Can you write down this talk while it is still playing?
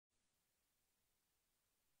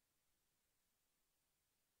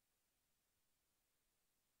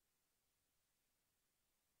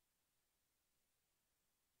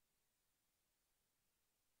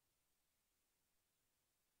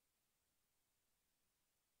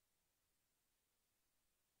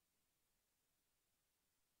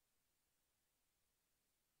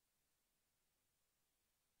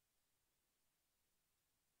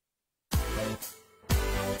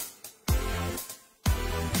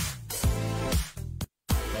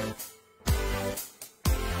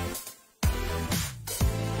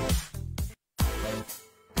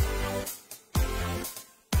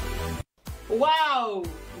Wow!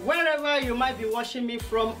 Wherever you might be watching me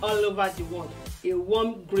from all over the world, a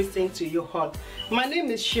warm greeting to you all. My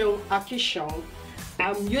name is Seun AKINSHOUN.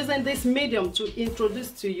 I'm using this medium to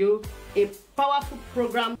introduce to you a powerful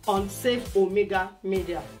program on Safe Omega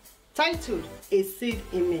Media titled A Seed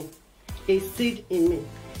in Me. A Seed in Me.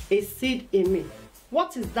 A Seed in Me.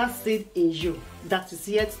 What is that seed in you that is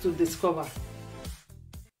yet to discover?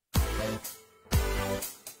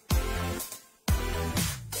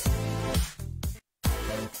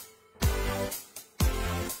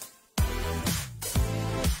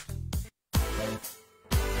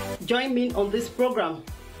 Join me on this program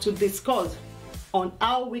to discuss on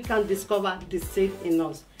how we can discover the seed in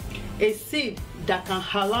us. A seed that can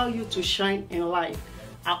allow you to shine in life.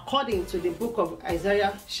 According to the book of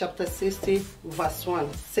Isaiah chapter 60 verse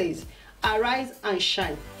 1 says, "Arise and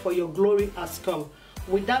shine, for your glory has come."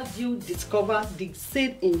 Without you discover the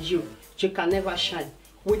seed in you, you can never shine.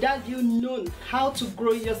 Without you knowing how to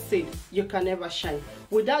grow your seed, you can never shine.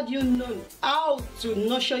 Without you knowing how to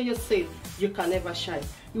nurture your seed, you can never shine.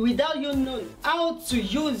 Without you knowing how to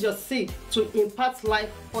use your seed to impact life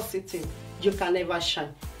positive, you can never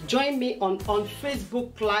shine. Join me on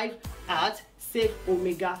Facebook Live at Safe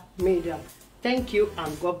Omega Media. Thank you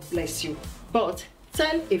and God bless you. But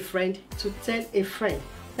tell a friend to tell a friend.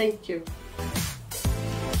 Thank you.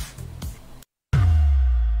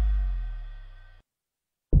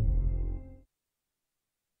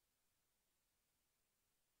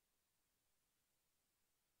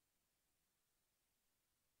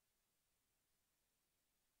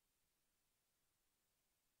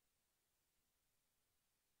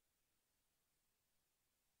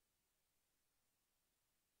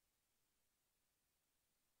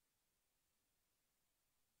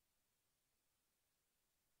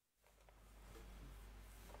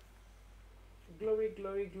 Glory,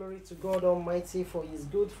 glory, glory to God Almighty, for His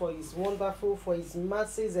good, for His wonderful, for His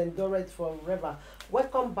mercies endureth forever.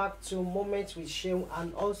 Welcome back to Moments with Seun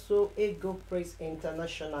and also Ego Praise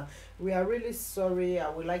International. We are really sorry. I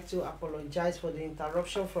would like to apologize for the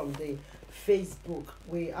interruption from the Facebook.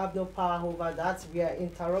 We have no power over that. We are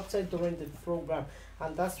interrupted during the program,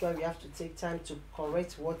 and that's why we have to take time to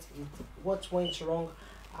correct what went wrong.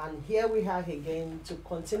 And here we are again to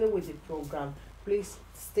continue with the program. Please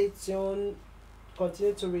stay tuned.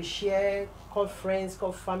 Continue to reshare, call friends,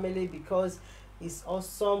 call family, because it's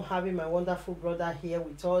awesome having my wonderful brother here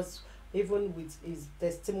with us. Even with his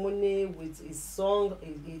testimony, with his song,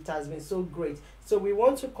 it has been so great. So we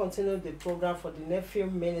want to continue the program for the next few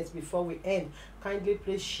minutes before we end. Kindly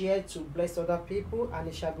please share to bless other people, and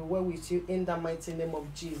it shall be well with you in the mighty name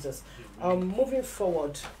of Jesus. Moving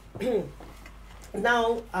forward,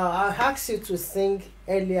 now I asked you to sing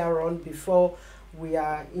earlier on before we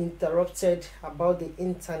are interrupted about the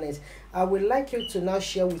internet. I would like you to now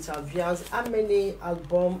share with our viewers how many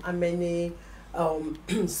albums, how many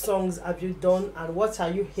songs have you done, and what are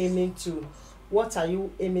you aiming to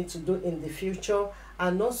do in the future,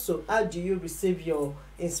 and also how do you receive your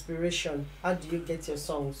inspiration? How do you get your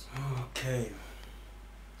songs? Okay.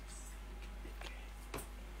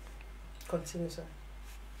 Continue, sir.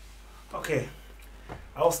 Okay,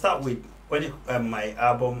 I'll start with when my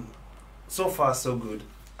album. So far, so good.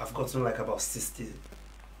 I've gotten like about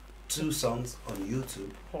 62 songs on YouTube,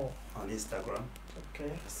 on Instagram.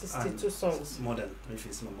 Okay, 62 songs. More than, if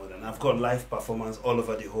it's not more than. I've got live performance all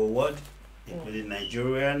over the whole world, including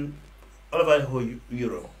Nigerian, all over the whole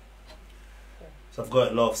Europe. So I've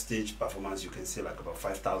got a lot of stage performance. You can see like about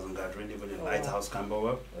 5,000 gathering, even in Lighthouse,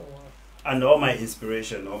 Camberwell. And all my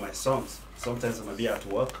inspiration, all my songs. Sometimes I might be at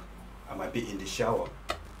work, I might be in the shower.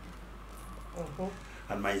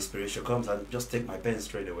 And my inspiration comes and just take my pen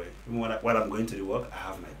straight away. Even while I'm going to the work, I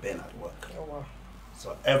have my pen at work.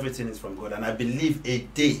 So everything is from God, and I believe a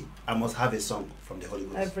day I must have a song from the Holy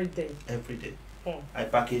Ghost. Every day. Every day. I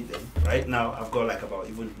package them. Right now I've got like about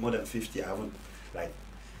even more than 50. I haven't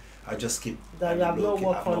I just keep that you have no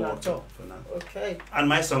work on at all for now. Okay. And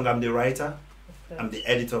my song, I'm the writer. I'm the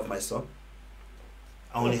editor of my song.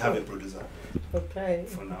 I only have a producer. Okay.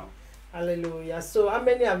 For now. Hallelujah. So how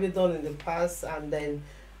many have you done in the past? And then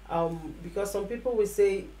because some people will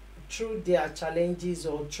say through their challenges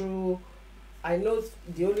or through, I know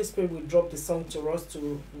the Holy Spirit will drop the song to us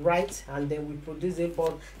to write and then we produce it,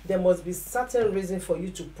 but there must be certain reason for you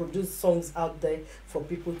to produce songs out there for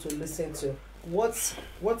people to listen to. What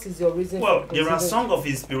is your reason? Well, there are songs of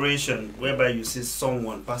inspiration whereby you see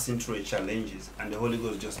someone passing through a challenges and the Holy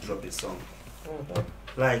Ghost just drop a song.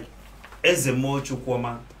 Like Ezemo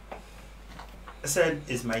Chukwuma said,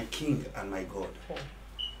 is my King and my God.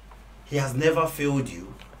 He has never failed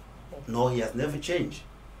you, nor he has never changed.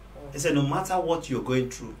 He said, no matter what you're going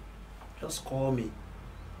through, just call me.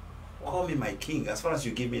 Call me my king. As far as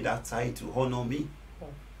you give me that title, honor me.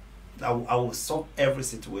 I will solve every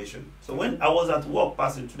situation. So when I was at work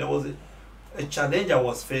passing through, there was a challenge I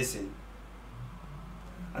was facing.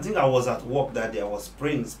 I think I was at work that day. I was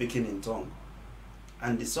praying, speaking in tongue.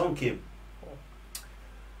 And the song came.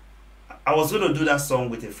 I was going to do that song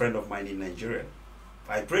with a friend of mine in Nigeria.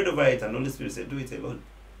 I prayed over it and the Holy Spirit said, do it alone.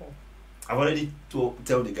 I've already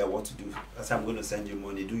tell the guy what to do. I said, I'm going to send you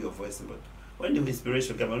money, do your voice. But when the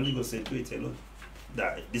inspiration came, I'm only going to say, do it alone.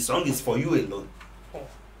 That the song is for you alone.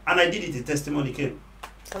 And I did it, the testimony came.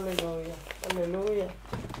 Hallelujah. Hallelujah.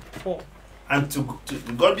 And to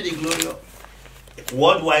God be the glory.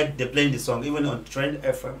 Worldwide, they're playing the song, even on Trend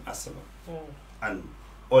FM as well. And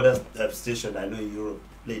other stations I know in Europe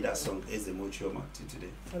play that song, is the Mochioma to today.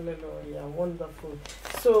 Hallelujah. Wonderful.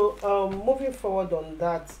 So, moving forward on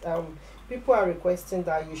that, people are requesting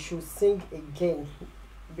that you should sing again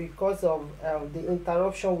because of the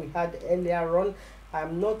interruption we had earlier on.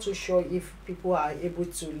 I'm not too sure if people are able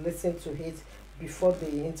to listen to it before the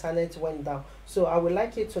internet went down. So I would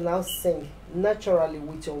like you to now sing naturally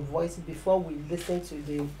with your voice before we listen to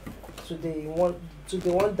the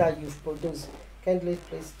one that you've produced. Kindly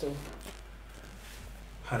please do.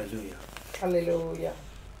 Hallelujah. Hallelujah.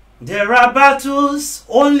 There are battles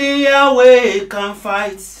only Yahweh can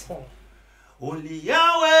fight. Only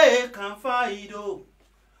Yahweh can fight, oh.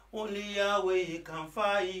 Only Yahweh can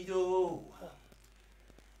fight, oh.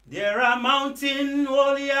 There are mountains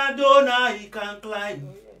only Adonai can climb.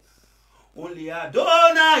 Oh, yes. Only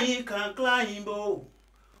Adonai can climb, oh.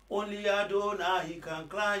 Only Adonai can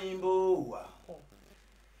climb, oh.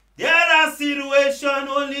 There are situations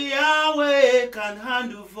only Yahweh can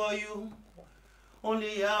handle for you.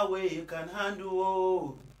 Only Yahweh can handle,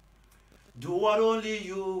 oh. Do what only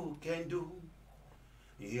you can do.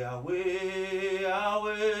 Yahweh,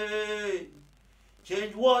 Yahweh.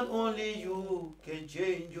 Change what only you can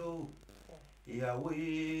change, oh.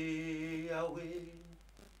 Yahweh, Yahweh.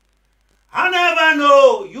 I never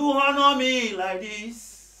know you honor me like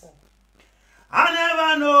this. I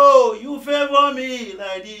never know you favor me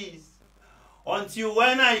like this. Until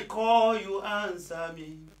when I call, you answer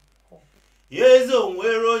me.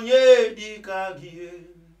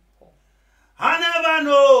 I never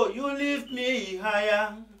know you lift me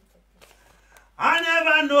higher. I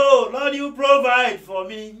never know, Lord, you provide for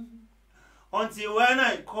me. Until when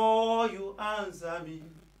I call, you answer me.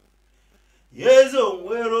 Yezo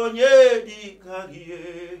nwero nye di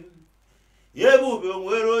kagie. Yebube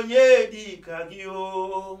nwero nye di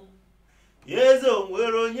kagio. Yezo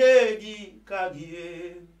nwero nye di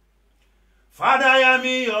kagie. Father, I am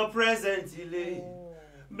in your presence today.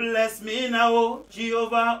 Bless me now,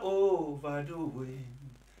 Jehovah, overdo it.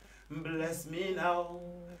 Bless me now.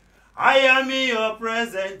 I am in your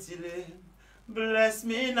presence today. Bless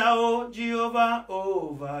me now, Jehovah,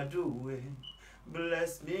 overdo it.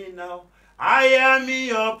 Bless me now. I am in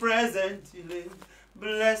your presence today.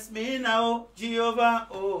 Bless me now, Jehovah,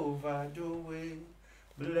 overdo it.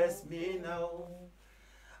 Bless me now.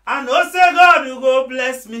 I know say God will go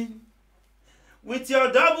bless me with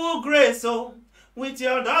your double grace, oh, with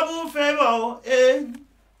your double favor, eh.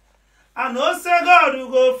 I know say God will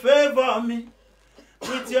go favor me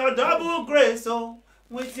with your double grace, oh,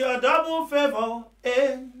 with your double favor,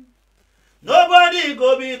 eh. Nobody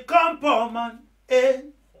go become poor man, eh.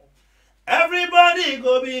 Everybody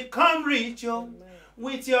go become rich, oh,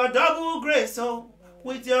 with your double grace, oh,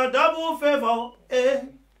 with your double favor, eh.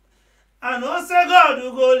 I know say God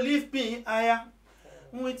will go lift me higher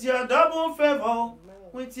with your double favor,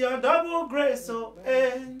 with your double grace, oh,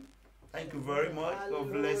 eh. Thank you very much.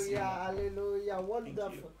 God bless you. Hallelujah.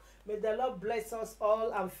 Wonderful. May the Lord bless us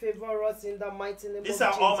all and favor us in the mighty name of Jesus. These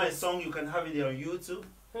are all my songs. You can have it on YouTube.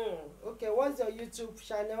 Okay, what's your YouTube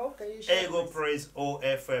channel? Can you share? Ego Praise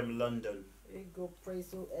OFM London. Ego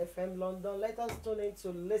Praise FM London. Let us tune in to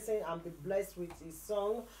listen and be blessed with his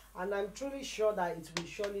song. And I'm truly sure that it will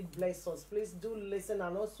surely bless us. Please do listen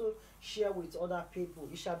and also share with other people.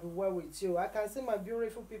 It shall be well with you. I can see my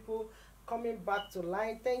beautiful people coming back to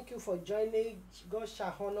line. Thank you for joining. God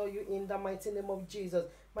shall honor you in the mighty name of Jesus.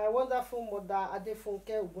 My wonderful mother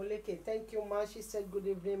Adefunke Ogunleke, thank you, ma. She said good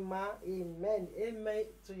evening, ma. Amen. Amen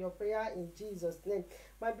to your prayer in Jesus' name.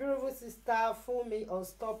 My beautiful sister Fumi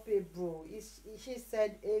Unstoppable, she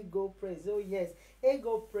said Ego Praise. Oh yes,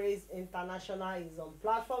 Ego Praise International is on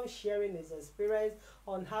platform sharing his experience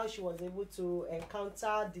on how she was able to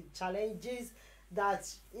encounter the challenges that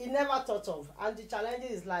he never thought of, and the challenge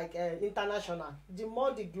is like international. The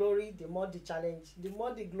more the glory, the more the challenge. The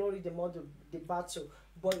more the glory, the more the battle.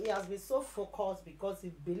 but he has been so focused because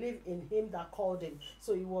he believed in him that called him.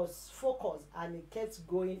 So he was focused and he kept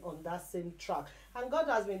going on that same track. And God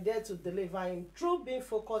has been there to deliver him through being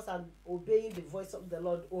focused and obeying the voice of the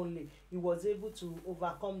Lord only. He was able to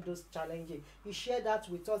overcome those challenges. He shared that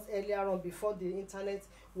with us earlier on before the internet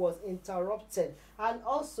was interrupted. And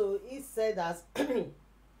also he said that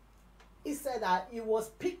he said that he was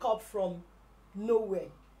picked up from nowhere,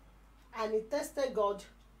 and he tested God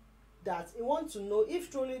that he wants to know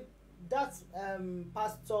if truly that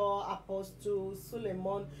pastor apostle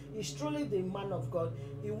Suleiman is truly the man of God.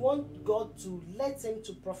 He wants God to let him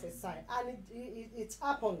to prophesy, and it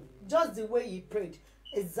happened just the way he prayed.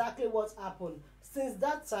 Exactly what happened. Since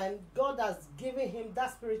that time, God has given him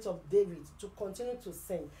that spirit of David to continue to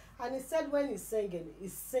sing. And he said when he's singing, he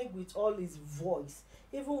sang with all his voice.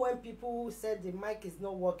 Even when people said the mic is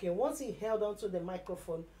not working, once he held onto the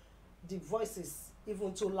microphone, the voice is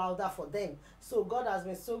even too louder for them. So God has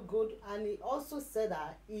been so good. And he also said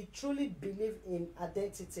that he truly believed in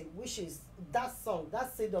identity, which is that song,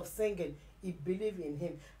 that seed of singing. He believed in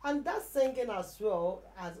him, and that singing as well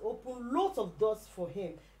has opened lots of doors for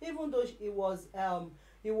him. Even though he was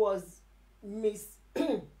he was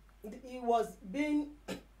being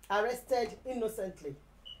arrested innocently,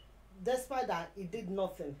 despite that he did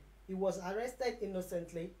nothing. He was arrested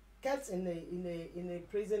innocently, kept in a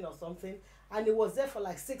prison or something, and he was there for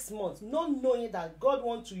like 6 months, not knowing that God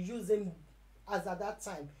wants to use him as at that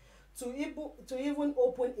time to even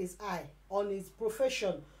open his eye on his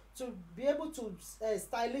profession, to be able to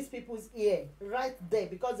stylist people's ear right there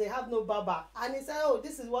because they have no barber. And he said, oh,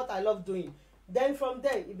 this is what I love doing. Then from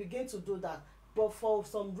there he began to do that, but for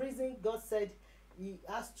some reason God said he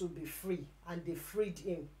has to be free, and they freed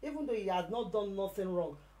him, even though he had not done nothing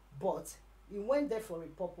wrong. But he went there for a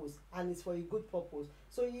purpose, and it's for a good purpose.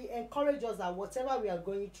 So he encouraged us that whatever we are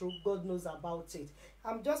going through, God knows about it.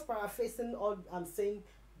 I'm just paraphrasing all I'm saying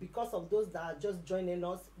because of those that are just joining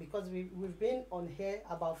us, because we've been on here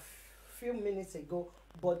about few minutes ago,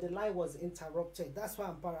 but the line was interrupted. That's why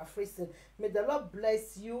I'm paraphrasing. May the Lord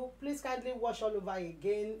bless you. Please kindly watch all over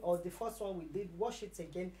again, or the first one we did, watch it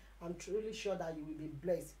again. I'm truly sure that you will be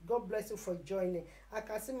blessed. God bless you for joining. I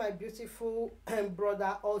can see my beautiful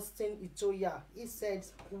brother Austin Itoya. He said,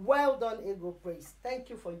 well done, Ego Praise. Thank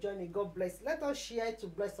you for joining. God bless. Let us share to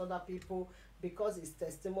bless other people, because his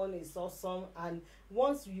testimony is awesome. And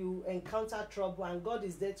once you encounter trouble and God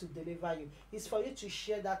is there to deliver you, it's for you to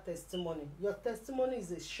share that testimony. Your testimony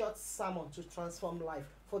is a short sermon to transform life.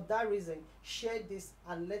 For that reason, share this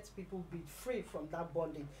and let people be free from that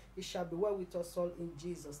bondage. It shall be well with us all in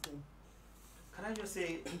Jesus' name. Can I just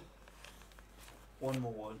say one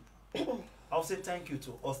more word? I'll say thank you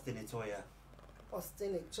to Austin Itoya.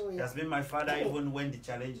 Austin Itoya. He has been my father even when the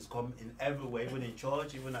challenges come in everywhere, even in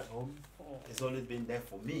church, even at home. He's always been there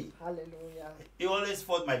for me. Hallelujah. He always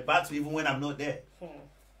fought my battle even when I'm not there.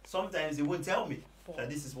 Sometimes he won't tell me that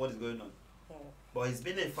this is what is going on. But he's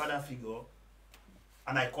been a father figure,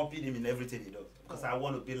 and I copied him in everything he does, because I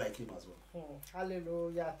want to be like him as well.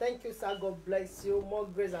 Hallelujah. Thank you, sir. God bless you. More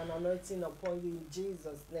grace and anointing upon you in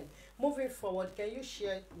Jesus' name. Moving forward, can you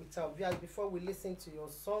share with our viewers before we listen to your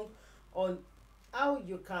song on how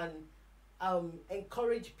you can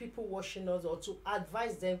encourage people watching us, or to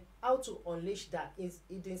advise them how to unleash that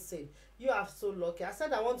hidden seed? You are so lucky. I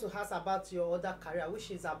said I want to ask about your other career, which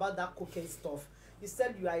is about that cooking stuff. You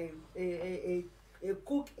said you are a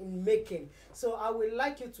cook in making, so I would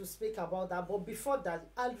like you to speak about that. But before that,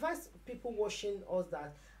 advise people watching us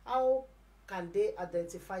that how can they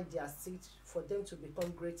identify their seed for them to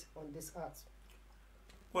become great on this earth?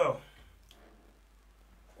 Well,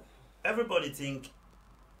 everybody think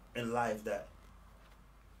in life that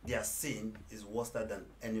their sin is worse than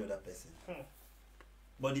any other person.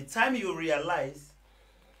 But the time you realize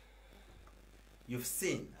you've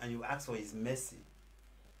sinned and you ask for his mercy,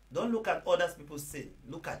 don't look at other people's sin.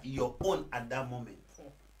 Look at your own at that moment.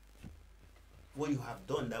 What you have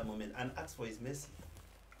done that moment, and ask for his mercy.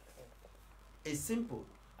 It's simple.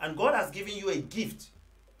 And God has given you a gift.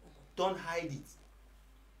 Don't hide it.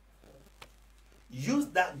 Use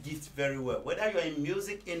that gift very well. Whether you're in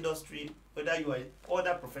music industry, whether you are in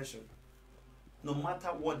other profession, no matter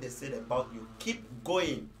what they said about you, keep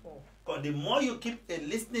going. Because the more you keep a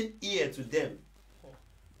listening ear to them,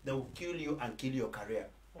 they will kill you and kill your career.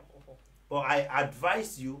 But I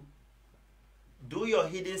advise you, do your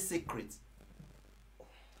hidden secret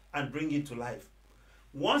and bring it to life.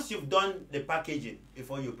 Once you've done the packaging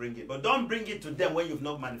before you bring it, but don't bring it to them when you've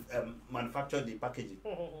not manufactured the packaging.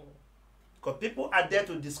 Because people are there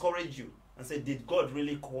to discourage you and say, did God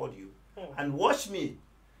really call you? And watch me.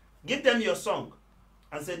 Give them your song.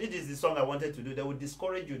 and say, this is the song I wanted to do, they will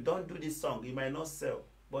discourage you. Don't do this song. It might not sell.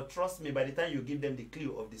 But trust me, by the time you give them the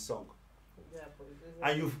clue of the song, Yeah,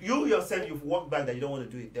 and you yourself, you've walked back that you don't want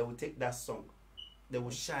to do it, they will take that song. They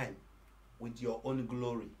will shine with your own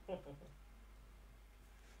glory.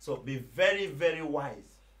 So be very, very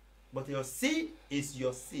wise. But your seed is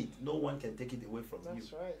your seed. No one can take it away from you.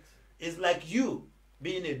 That's right. It's like you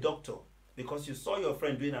being a doctor because you saw your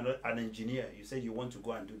friend doing an engineer. You said you want to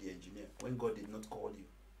go and do the engineer when God did not call you.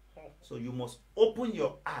 So you must open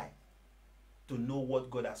your eye to know what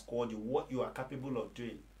God has called you, what you are capable of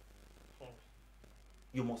doing.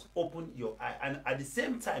 You must open your eye. And at the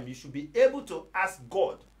same time, you should be able to ask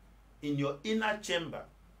God in your inner chamber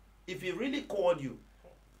if He really called you.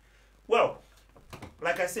 Well,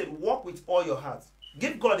 like I said, walk with all your heart.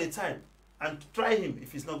 Give God a time and try Him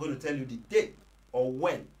if He's not going to tell you the day or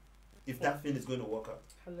when, if that thing is going to work out.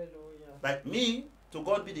 Hallelujah. Like me, to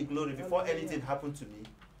God be the glory. Before Hallelujah. anything happened to me,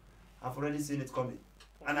 I've already seen it coming.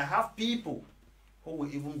 And I have people who will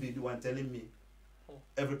even be the one telling me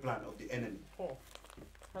every plan of the enemy.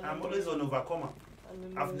 I'm always an overcomer.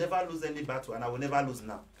 Hallelujah. I've never lost any battle, and I will never lose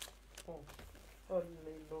now.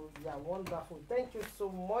 Hallelujah. Wonderful. Thank you so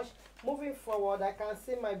much. Moving forward, I can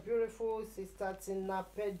see my beautiful sister Tina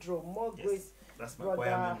Pedro. More grace. That's my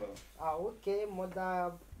choir member. Okay,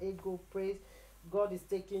 Mother Ego praise. God is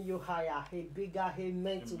taking you higher. A bigger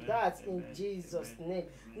amen to that in Jesus' name.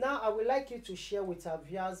 Now, I would like you to share with our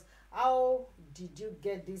viewers, how did you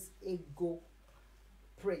get this Ego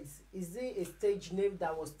praise? Is it a stage name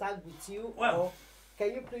that was tagged with you? Well, or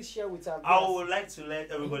can you please share with our viewers? I would like to let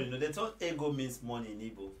everybody know. They thought Ego means money in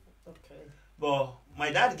Igbo. Okay. But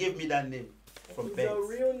my dad gave me that name from It's birth. your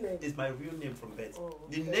real name. It's my real name from birth. Oh,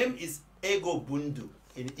 okay. The name is Ego Bundu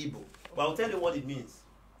in Igbo. But I'll tell you what it means.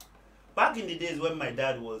 Back in the days when my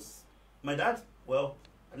dad, well,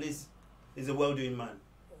 at least he's a well-doing man.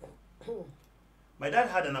 My dad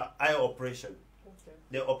had an eye operation. Okay.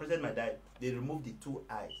 They operated my dad. They removed the 2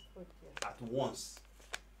 eyes Okay. at once.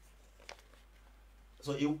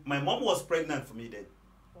 So my mom was pregnant for me then.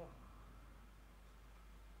 Oh.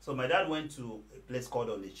 So my dad went to a place called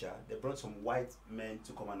Onitsha. They brought some white men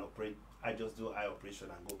to come and operate. I just do eye operation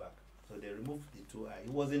and go back. So they removed the 2 eyes. He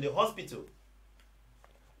was in the hospital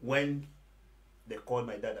when they called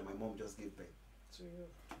my dad and my mom just gave birth To you.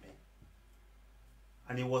 to me.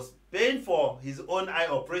 And he was paying for his own eye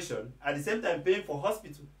operation, at the same time paying for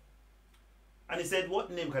hospital. And he said, what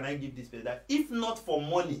name can I give this baby? That if not for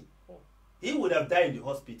money, he would have died in the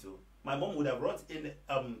hospital. My mom would have rot in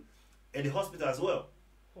the hospital as well.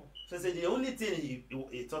 So he said the only thing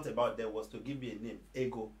he thought about there was to give me a name,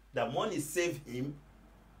 Ego. That money saved him,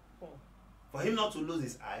 for him not to lose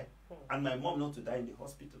his eye, and my mom not to die in the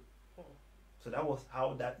hospital. So that was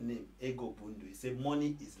how that name, Ego Bundu. He said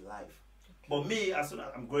money is life. Okay. But me, as soon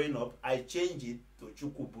as I'm growing up, I changed it to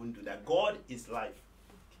Chukwu Bundu, that God is life.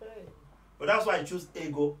 Okay. But that's why I choose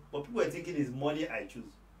Ego. But people are thinking it's money I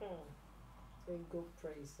choose. Ego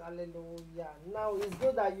praise. Hallelujah. Now it's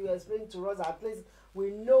good that you explain to us, at least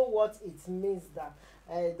we know what it means that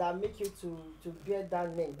make you to bear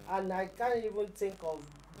that name. And I can't even think of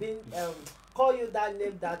being call you that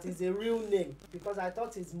name that is a real name, because I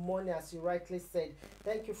thought it's money, as you rightly said.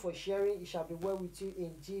 Thank you for sharing. It shall be well with you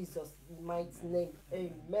in Jesus' mighty name.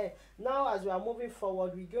 Amen. Now, as we are moving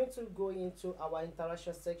forward, we're going to go into our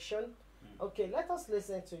interaction section. Okay, let us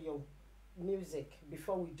listen to your music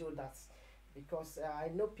before we do that, because I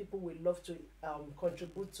know people will love to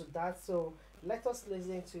contribute to that. So let us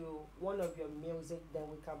listen to one of your music, then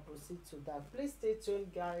we can proceed to that. Please stay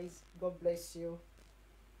tuned, guys. God bless you.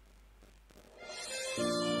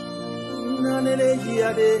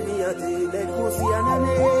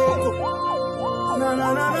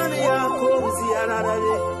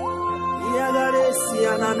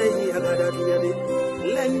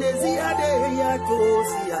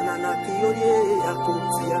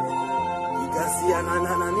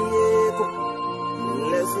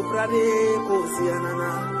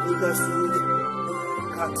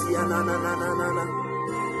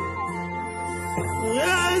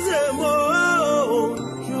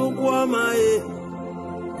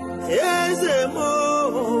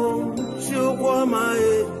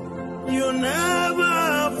 You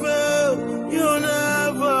never fail, you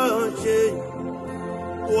never change.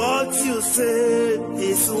 What you say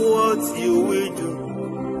is what you will do.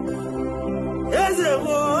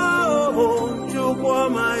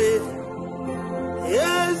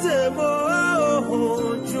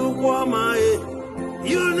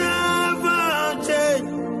 You never change,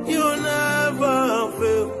 you never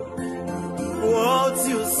fail. What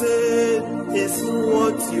you say is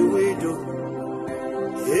what you will do.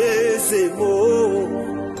 Ezemo,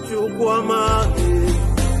 Chukwama.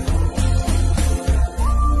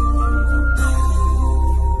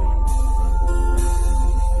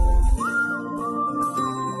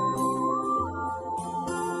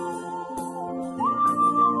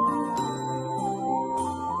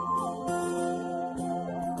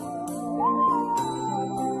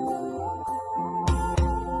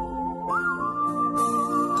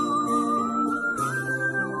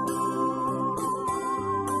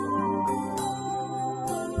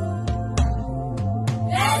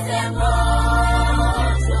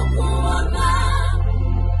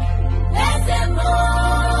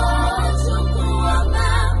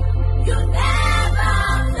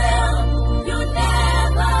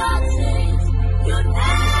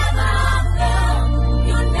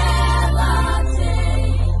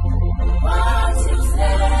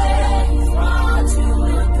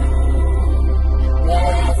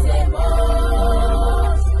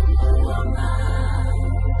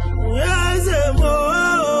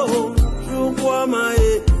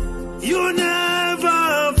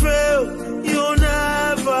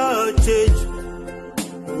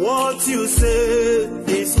 What you say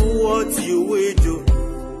is what you will do.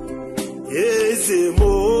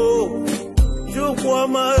 Ezemo,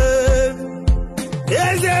 Chukwama,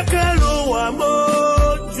 Ezekelu mo,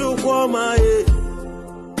 Chukwama,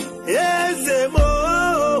 Ezemo,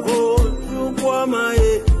 Chukwama.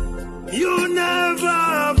 You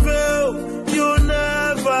never fail, you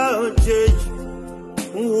never change.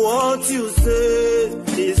 What you say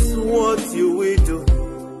is what you will do.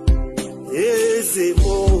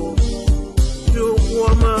 Ezemo,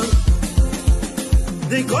 Chukwama,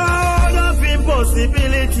 the God of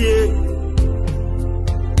impossibility,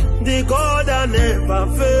 the God that never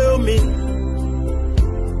fail me,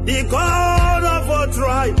 the God of a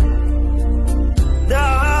tribe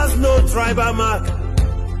that has no tribal mark,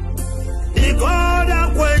 the God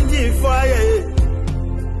that quenches fire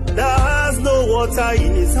that has no water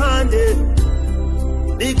in his hand,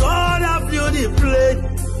 the God that flew the plane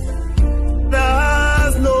that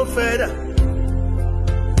has no feather,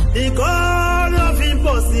 the God of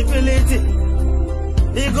impossibility,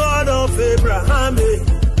 the God of Abraham,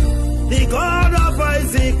 the God of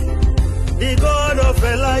Isaac, the God of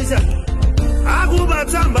Elijah.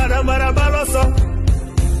 Agubatambara marabaloso,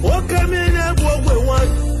 okemine bogwe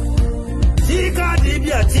one, chika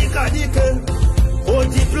dibia chika dike,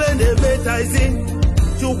 oji plene betaizi,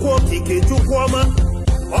 chukwo kike chukwoma,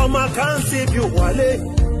 oma kansi biwale,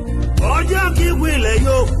 oja kiwile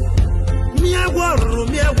yo. Miagwa ruru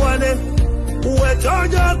miagwane, uwe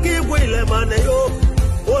chojo kiwile mane yo.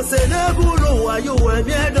 Osene bulu wa yuwe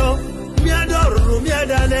miedo ruru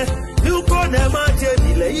miedane. Yuko ne manche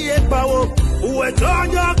dile iye pawo, uwe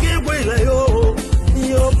chojo kiwile yo.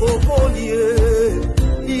 Yo poponiye,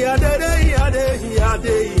 iyade.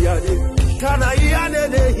 Kana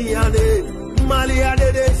iyade, mali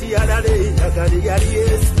iyade,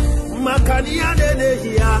 yes. Makani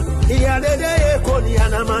iyadede eko ni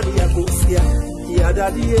anamani ya kusia,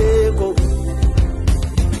 iyadadi eko.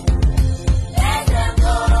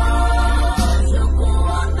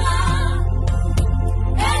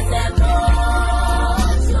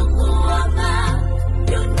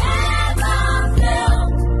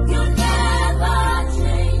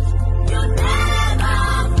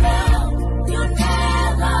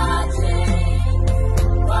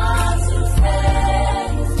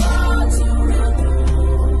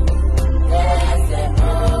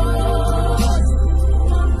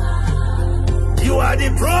 The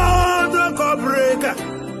protocol breaker.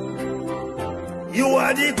 You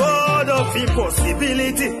are the God of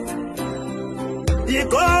impossibility, the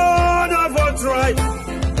God of a tribe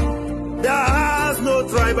that has no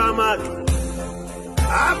tribal mark.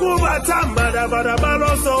 Agubatambada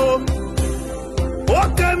badabaloso,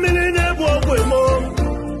 okemine bogwemo,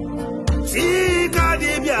 chika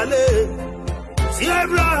dibiale, si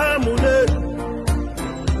Abraham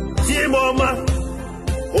si mama.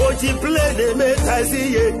 Oji plene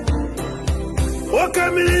metaziye,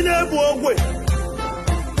 okamiline bogwe,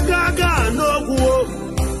 gaga no guo,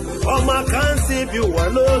 oma kansi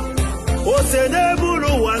biwalo, osene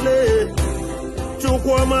bulu wale,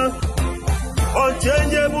 Chukwama,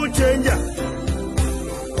 unchangeable changer.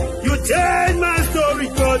 You change my story,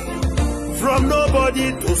 God, from nobody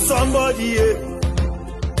to somebody.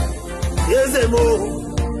 Ezemo,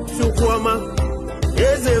 Chukwama,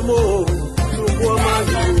 Ezemo.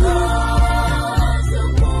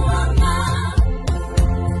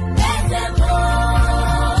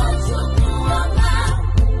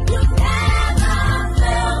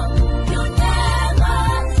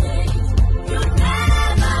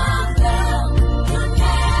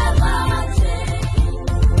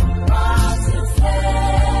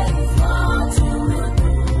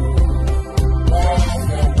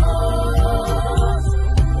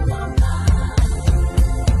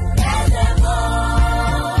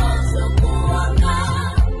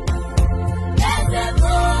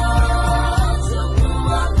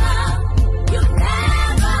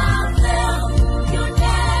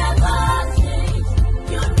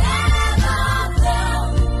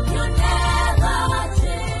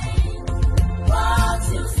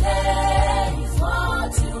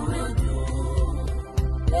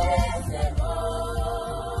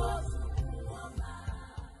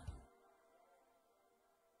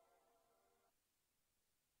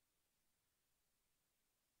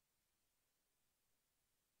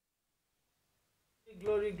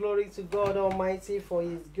 Glory, glory to God Almighty, for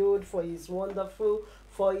His good, for His wonderful,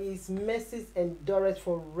 for His mercies endureth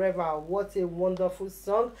forever. What a wonderful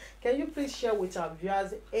song. Can you please share with our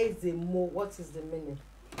viewers, Ezemo, what is the meaning?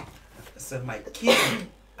 So my King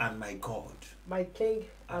and my God. My King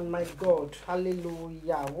and my God.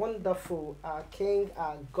 Hallelujah. Wonderful. Our King,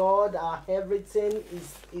 our God, our everything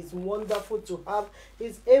is wonderful to have.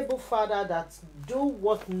 He's able, Father, that do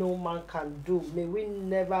what no man can do. May we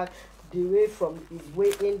never away from His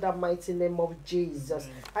way in the mighty name of Jesus.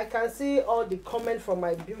 I can see all the comments from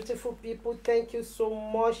my beautiful people. Thank you so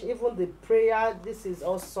much. Even the prayer, this is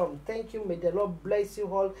awesome. Thank you. May the Lord bless you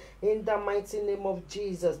all in the mighty name of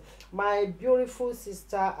Jesus. My beautiful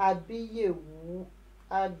sister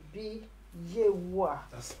Yewa.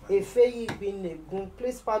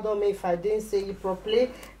 Please pardon me if I didn't say it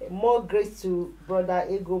properly. More grace to Brother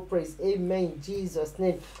Ego Praise. Amen. In Jesus'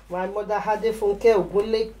 name. My mother Hadefunke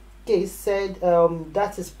Ogunle said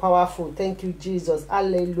that is powerful. Thank you, Jesus.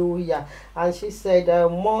 Hallelujah. And she said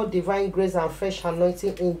more divine grace and fresh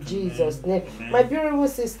anointing in Jesus' name. Amen. My beautiful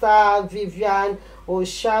sister Vivian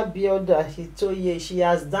Oshabioda Hitoye, she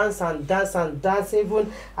has danced and danced and danced. Even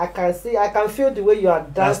I can feel the way you are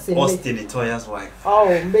dancing. That's Austin Itoya's wife. Oh,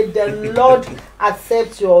 may the Lord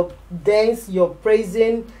accept your dance, your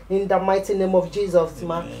praising in the mighty name of Jesus,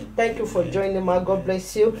 ma. Thank you for joining, ma. God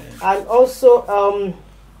bless you. And also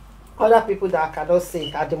other people that I cannot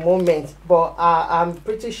say at the moment, but I'm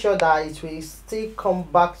pretty sure that it will still come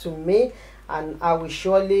back to me, and I will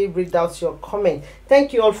surely read out your comment.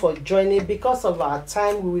 Thank you all for joining. Because of our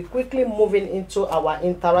time, we will quickly moving into our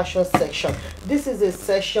interaction section. This is a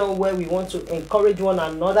session where we want to encourage one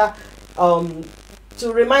another,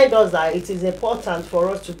 to remind us that it is important for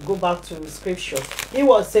us to go back to scripture. He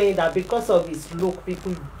was saying that because of his look,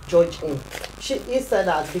 people judge him. He said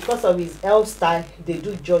that because of his health style, they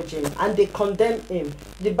do judge him and they condemn him.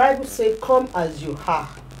 The Bible says, come as you are,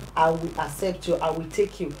 I will accept you, I will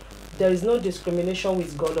take you. There is no discrimination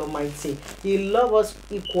with God Almighty. He loves us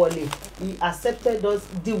equally. He accepted us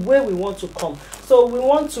the way we want to come. So we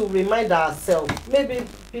want to remind ourselves. Maybe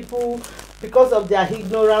people, because of their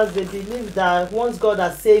ignorance, they believe that once God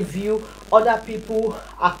has saved you, other people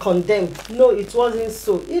are condemned. No, it wasn't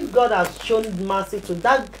so. If God has shown mercy to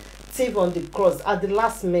that thief on the cross at the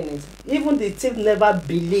last minute, even the thief never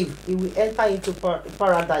believed he will enter into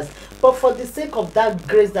paradise. But for the sake of that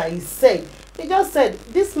grace that he said, he just said,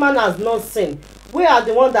 this man has not sinned. We are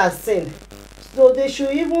the one that sinned. So they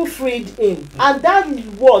should even free him. And that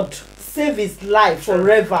word saved his life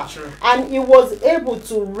forever. Sure. And he was able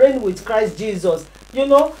to reign with Christ Jesus. You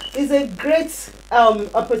know, it's a great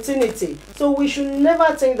opportunity. So we should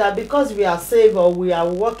never think that because we are saved or we are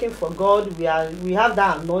working for God, we have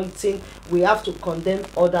that anointing, we have to condemn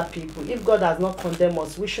other people. If God has not condemned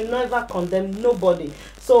us, we should never condemn nobody.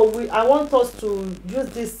 So I want us to use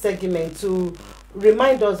this segment to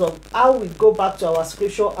remind us of how we go back to our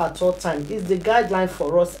scripture at all times. It's the guideline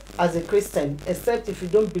for us as a Christian, except if you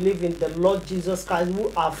don't believe in the Lord Jesus Christ who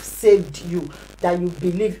have saved you, that you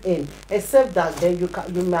believe in. Except that then you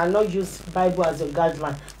may not use Bible as your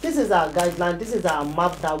guideline. This is our guideline. This is our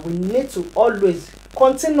map that we need to always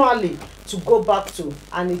continually to go back to,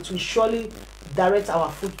 and it will surely direct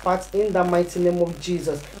our footpath in the mighty name of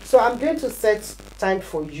Jesus. So I'm going to set time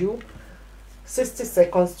for you, 60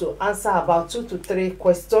 seconds, to answer about 2 to 3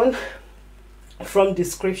 questions from the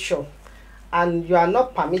scripture. And you are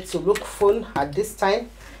not permitted to look phone at this time,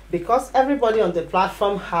 because everybody on the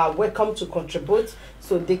platform are welcome to contribute.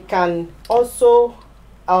 So they can also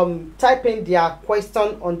type in their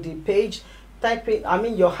question on the page. Type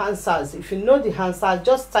in, your answers. If you know the answer,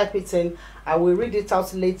 just type it in. I will read it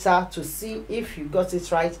out later to see if you got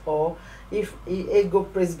it right or if Ego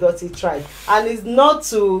Praise got it right. And it's not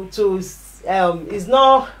it's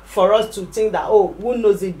not for us to think that, oh, who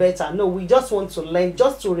knows it better. No, we just want to learn,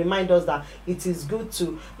 just to remind us that it is good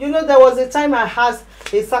to, there was a time I asked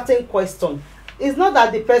a certain question. It's not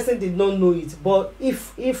that the person did not know it, but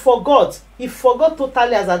if he forgot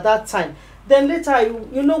totally as at that time. Then later,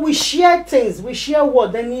 we share things, we share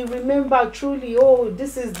what, then he remember truly, oh,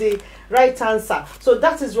 this is the right answer. So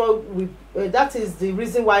that is what that is the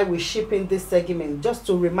reason why we ship in this segment, just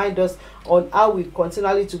to remind us on how we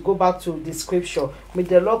continually to go back to the scripture. May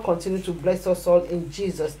the Lord continue to bless us all in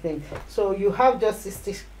Jesus' name. So you have just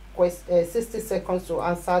 60 seconds to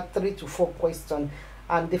answer 3 to 4 questions.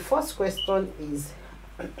 And the first question is,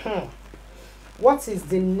 what is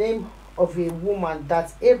the name of a woman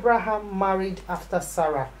that Abraham married after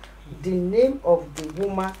Sarah? The name of the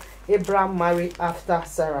woman Abraham married after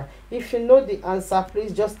Sarah. If you know the answer,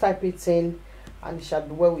 please just type it in, and it shall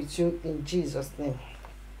be well with you in Jesus' name.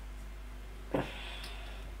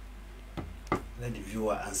 Let the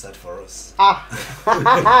viewer answer for us.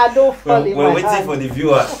 Don't fall in We're my waiting hand. for the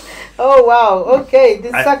viewer. Oh wow. Okay. The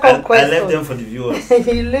second question. I left them for the viewers.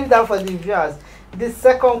 You leave that for the viewers. The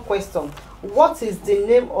second question: What is the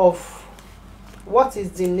name of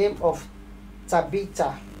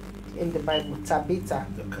Tabitha in the Bible? Tabitha.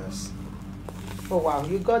 The curse. Oh wow,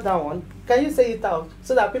 you got that one. Can you say it out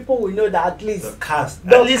so that people will know that at least? The cast.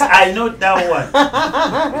 At least I know that one.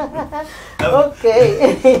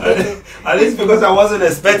 Okay. At least because I wasn't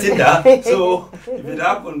expecting that. So if it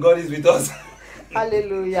happened, God is with us.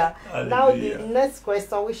 Hallelujah. Hallelujah. Now the next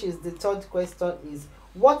question, which is the third question, is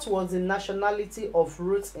what was the nationality of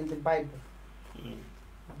Ruth in the Bible?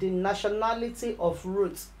 The nationality of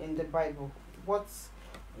Ruth in the Bible. What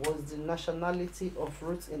was the nationality of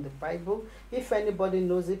Ruth in the Bible? If anybody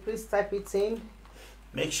knows it, please type it in.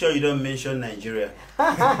 Make sure you don't mention Nigeria.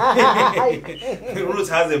 Ruth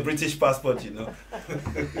has a British passport, you know,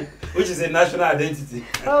 which is a national identity.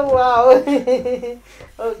 Oh wow.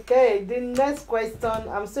 Okay, the next question,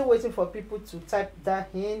 I'm still waiting for people to type that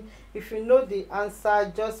in. If you know the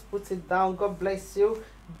answer, just put it down. God bless you.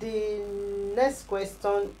 The next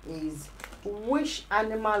question is, which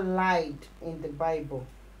animal lied in the Bible?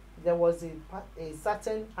 There was a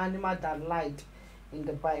certain animal that lied in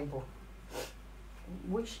the Bible.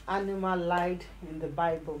 Which animal lied in the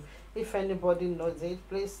Bible? If anybody knows it,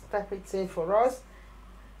 please type it in for us.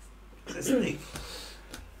 Snake.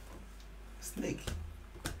 Snake.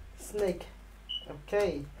 Snake.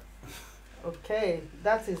 Okay. Okay,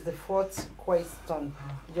 that is the fourth question.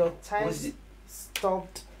 Your time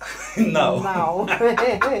stopped now. now.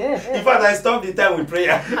 In fact, I stopped the time with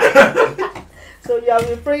prayer. So you have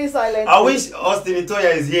been praying silently. I wish Austin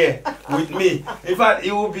Itoya is here with me. In fact,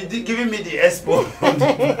 he will be giving me the expo.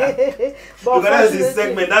 Because that's his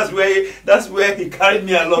segment. That's where he carried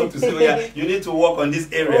me along to say, oh, yeah, you need to work on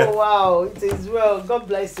this area. Oh wow, it is well. God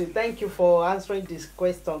bless you. Thank you for answering this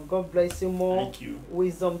question. God bless you. More Thank you.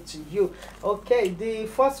 Wisdom to you. Okay, the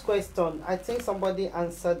first question, I think somebody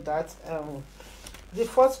answered that. The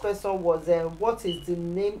first question was, what is the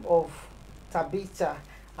name of Tabitha?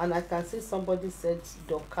 And I can see somebody said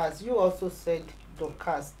Dorcas. You also said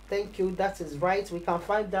Dorcas. Thank you. That is right. We can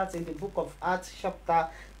find that in the book of Acts chapter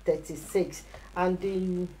 36. And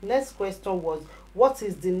the next question was, what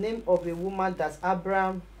is the name of a woman that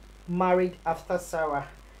Abraham married after Sarah?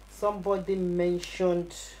 Somebody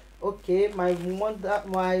mentioned, okay, my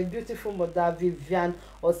beautiful mother Vivian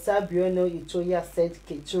Osabiono Itoya said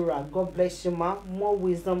Ketura. God bless you, ma. More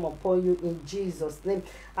wisdom upon you in Jesus' name.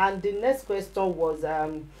 And the next question was,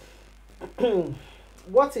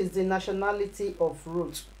 what is the nationality of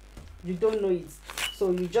Ruth? You don't know it,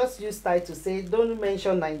 so you just use style to say, don't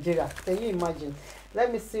mention Nigeria. Can you imagine?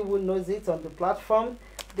 Let me see who knows it on the platform.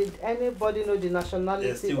 Did anybody know the nationality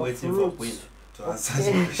They're still of waiting Ruth? for Queen to answer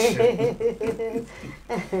the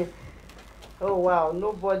question. Oh wow,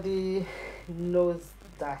 nobody knows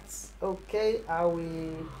that. Okay, I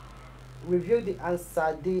will review the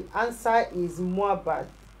answer. The answer is Moabite.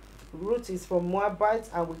 Ruth is from Moabite,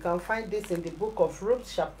 and we can find this in the book of Ruth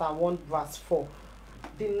chapter 1 verse 4.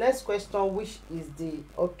 The next question, which is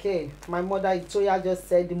my mother Itoya just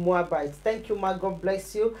said the Moabite. Thank you, ma. God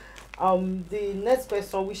bless you. The next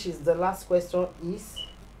question, which is the last question, is,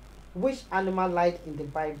 which animal lied in the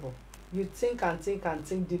Bible? You think and think and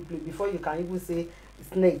think deeply before you can even say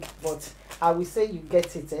snake, but I will say you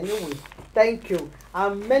get it anyway. Thank you.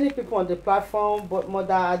 Many people on the platform, but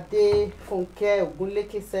Mother Ade Funke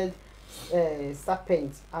Ogunleke said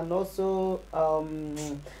serpent, and also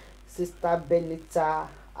Sister Benita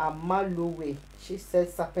Amaluwe, she said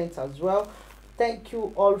serpent as well. Thank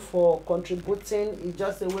you all for contributing. It's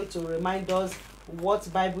just a way to remind us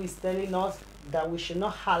what Bible is telling us, that we should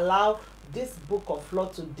not allow this book of law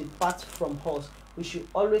to depart from us. We should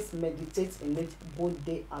always meditate in it both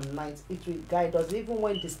day and night. It will guide us even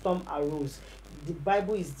when the storm arose. The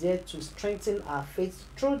Bible is there to strengthen our faith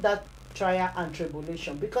through that trial and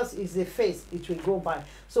tribulation, because it's a phase, it will go by.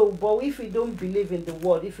 So but if we don't believe in the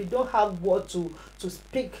word, if we don't have word to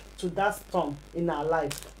speak to that storm in our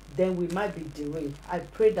life, then we might be derailed. I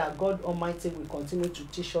pray that God Almighty will continue to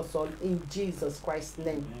teach us all in Jesus Christ's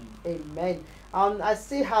name. Amen. I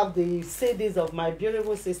still have the CDs of my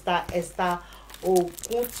beautiful sister Esther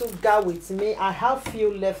Okuntuga with me. I have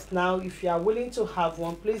few left now. If you are willing to have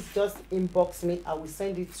one, please just inbox me. I will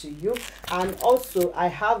send it to you. And also I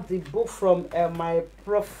have the book from my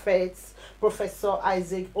Professor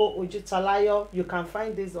Isaac O. Ojutalayo. You can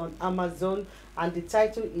find this on Amazon, and the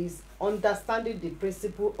title is Understanding the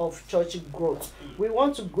Principle of Church Growth. We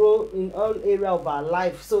want to grow in all areas of our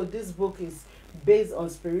life, so this book is based on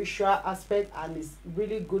spiritual aspect, and it's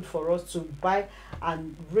really good for us to buy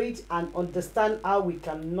and read and understand how we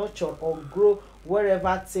can nurture or grow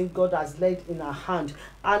wherever thing God has laid in our hand.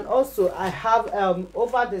 And also I have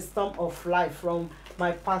Over the Storm of Life from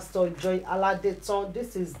my pastor Joy Aladeton.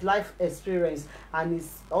 This is life experience and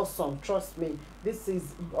it's awesome, trust me. This is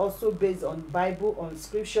also based on Bible, on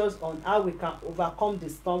scriptures, on how we can overcome the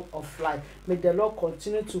storm of life. May the Lord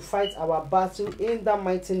continue to fight our battle in the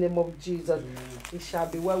mighty name of Jesus. Amen. It shall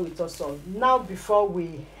be well with us all. Now, before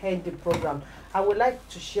we end the program, I would like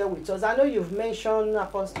to share with us, I know you've mentioned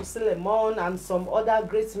Apostle Suleiman and some other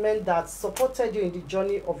great men that supported you in the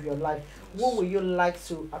journey of your life. Who will you like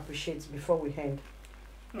to appreciate before we end?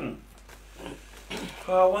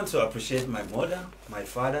 I want to appreciate my mother, my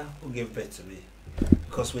father, who gave birth to me.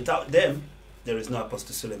 Because without them, there is no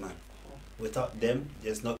Apostle Suleiman. Without them,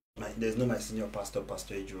 there's no my senior pastor,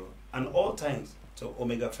 Pastor Ejiro. And all thanks to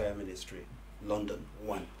Omega Fire Ministry, London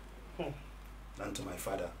 1. And to my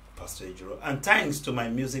father, Pastor Ejiro. And thanks to my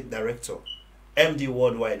music director, MD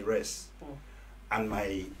Worldwide Rest. And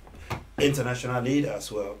my international leader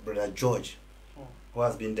as well, Brother George, who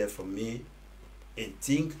has been there for me in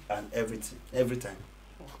think and everything, every time.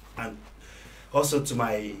 And also to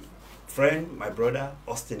my friend, my brother,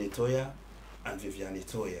 Austin Itoya and Vivian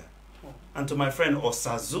Itoya. And to my friend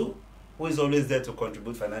Osazu, who is always there to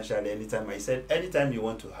contribute financially anytime. I said, anytime you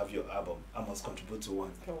want to have your album, I must contribute to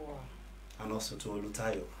one. Oh, wow. And also to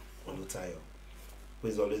Olutayo, who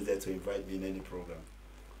is always there to invite me in any program.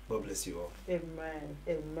 God bless you all. Amen.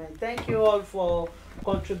 Amen. Thank you all for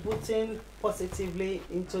contributing positively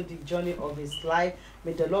into the journey of his life.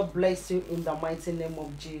 May the Lord bless you in the mighty name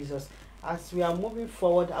of Jesus. As we are moving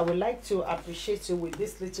forward, I would like to appreciate you with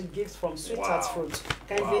this little gifts from Sweetheart Fruit.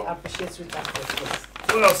 Kindly appreciate Sweetheart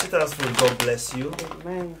Fruit. Well, Sweetheart Fruit, God bless you.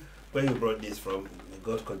 Amen. Where you brought this from, may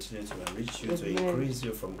God continue to enrich you, to increase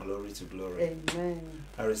you from glory to glory. Amen.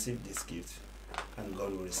 I received this gift, and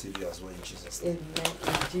God will receive you as well in Jesus' name. Amen.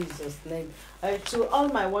 In Jesus' name. To all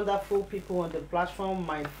my wonderful people on the platform,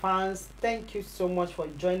 my fans, thank you so much for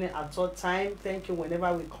joining at all time. Thank you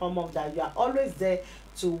whenever we come up that you are always there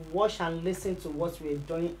to watch and listen to what we're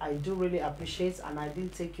doing. I do really appreciate, and I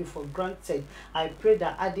didn't take you for granted. I pray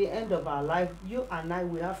that at the end of our life, you and I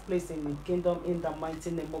will have place in the kingdom in the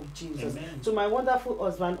mighty name of Jesus. Amen. To my wonderful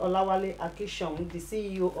husband Olawale AKINSHOUN, the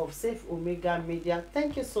CEO of Safe Omega Media,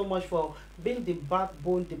 thank you so much for being the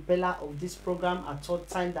backbone, the pillar of this program at all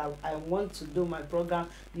time that I want to do my program.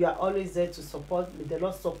 You are always there to support me. The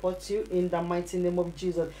Lord support you in the mighty name of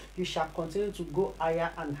Jesus. You shall continue to go higher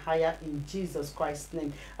and higher in Jesus Christ's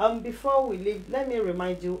name. Before we leave, let me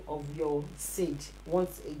remind you of your seed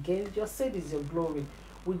once again. Your seed is your glory.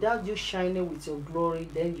 Without you shining with your glory,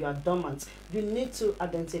 then you are dormant. You need to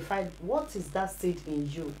identify what is that seed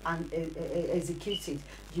in you and execute it.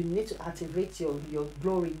 You need to activate your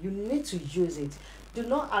glory. You need to use it. Do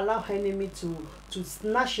not allow enemy to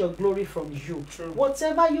snatch your glory from you. True.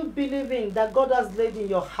 Whatever you believe in that God has laid in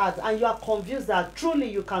your heart and you are convinced that truly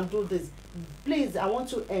you can do this, please, I want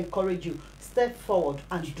to encourage you, step forward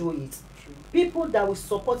and do it. True. People that will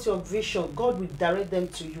support your vision, God will direct them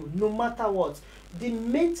to you no matter what. The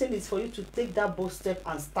main thing is for you to take that bold step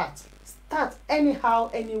and start. Start anyhow,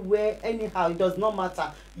 anywhere, anyhow. It does not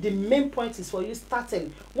matter. The main point is for you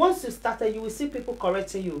starting. Once you started, you will see people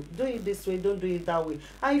correcting you. Do it this way, don't do it that way.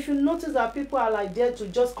 And if you notice that people are like there to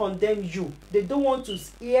just condemn you, they don't want to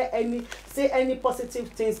say any positive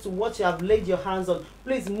things to what you have laid your hands on,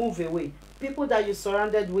 please move away. People that you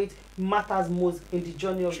surrounded with matters most in the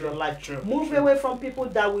journey of your life. Move away from people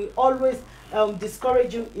that will always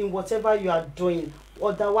discourage you in whatever you are doing.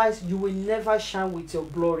 Otherwise, you will never shine with your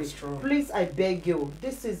glory. Please, I beg you.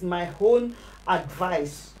 This is my own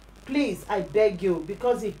advice. Please, I beg you,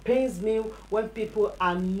 because it pains me when people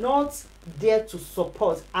are not there to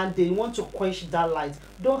support and they want to quench that light.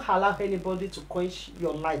 Don't allow anybody to quench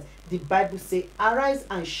your light. The Bible says, arise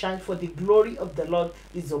and shine, for the glory of the Lord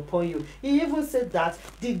is upon you. He even said that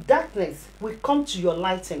the darkness will come to your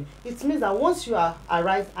lighting. It means that once you are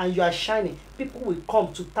arise and you are shining, people will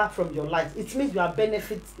come to tap from your light. It means you are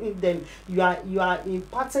benefiting them. You are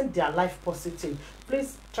imparting their life positive.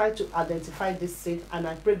 Please try to identify this seed, and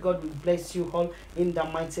I pray God will bless you all in the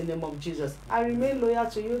mighty name of Jesus. I remain loyal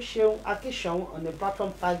to you, Seun AKINSHOUN, on the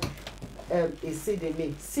platform tag A Seed in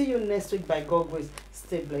Me. See you next week by God's grace.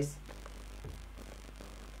 Stay blessed.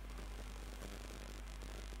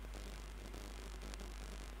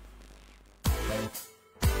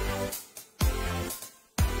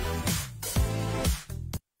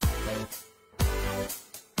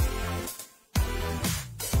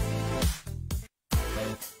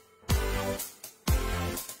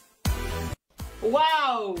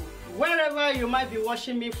 Wow! Wherever you might be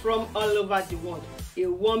watching me from all over the world, a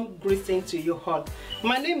warm greeting to you all.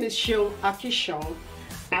 My name is Seun AKINSHOUN.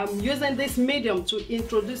 I'm using this medium to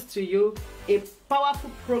introduce to you a powerful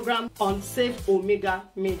program on Safe Omega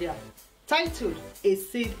Media titled A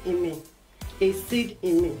Seed in Me. A Seed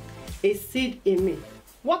in Me. A Seed in Me.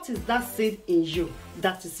 What is that seed in you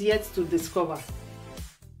that is yet to discover?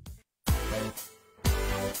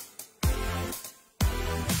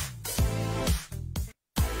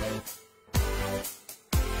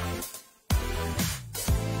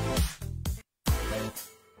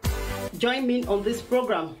 Join me on this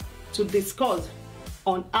program to discuss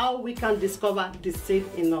on how we can discover the seed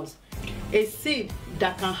in us. A seed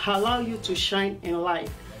that can allow you to shine in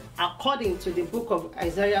life. According to the book of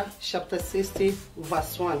Isaiah chapter 60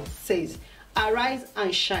 verse 1 says, "Arise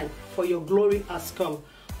and shine, for your glory has come."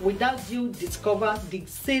 Without you discover the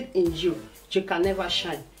seed in you, you can never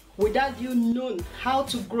shine. Without you knowing how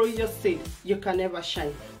to grow your seed, you can never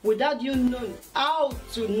shine. Without you knowing how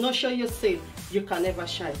to nurture your seed, you can never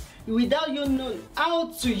shine. Without you knowing how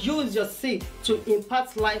to use your seed to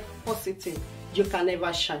impact life positive, you can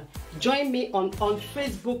never shine. Join me on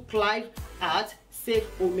Facebook Live at Safe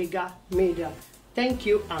Omega Media. Thank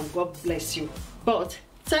you and God bless you. But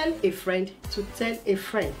tell a friend to tell a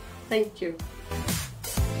friend. Thank you.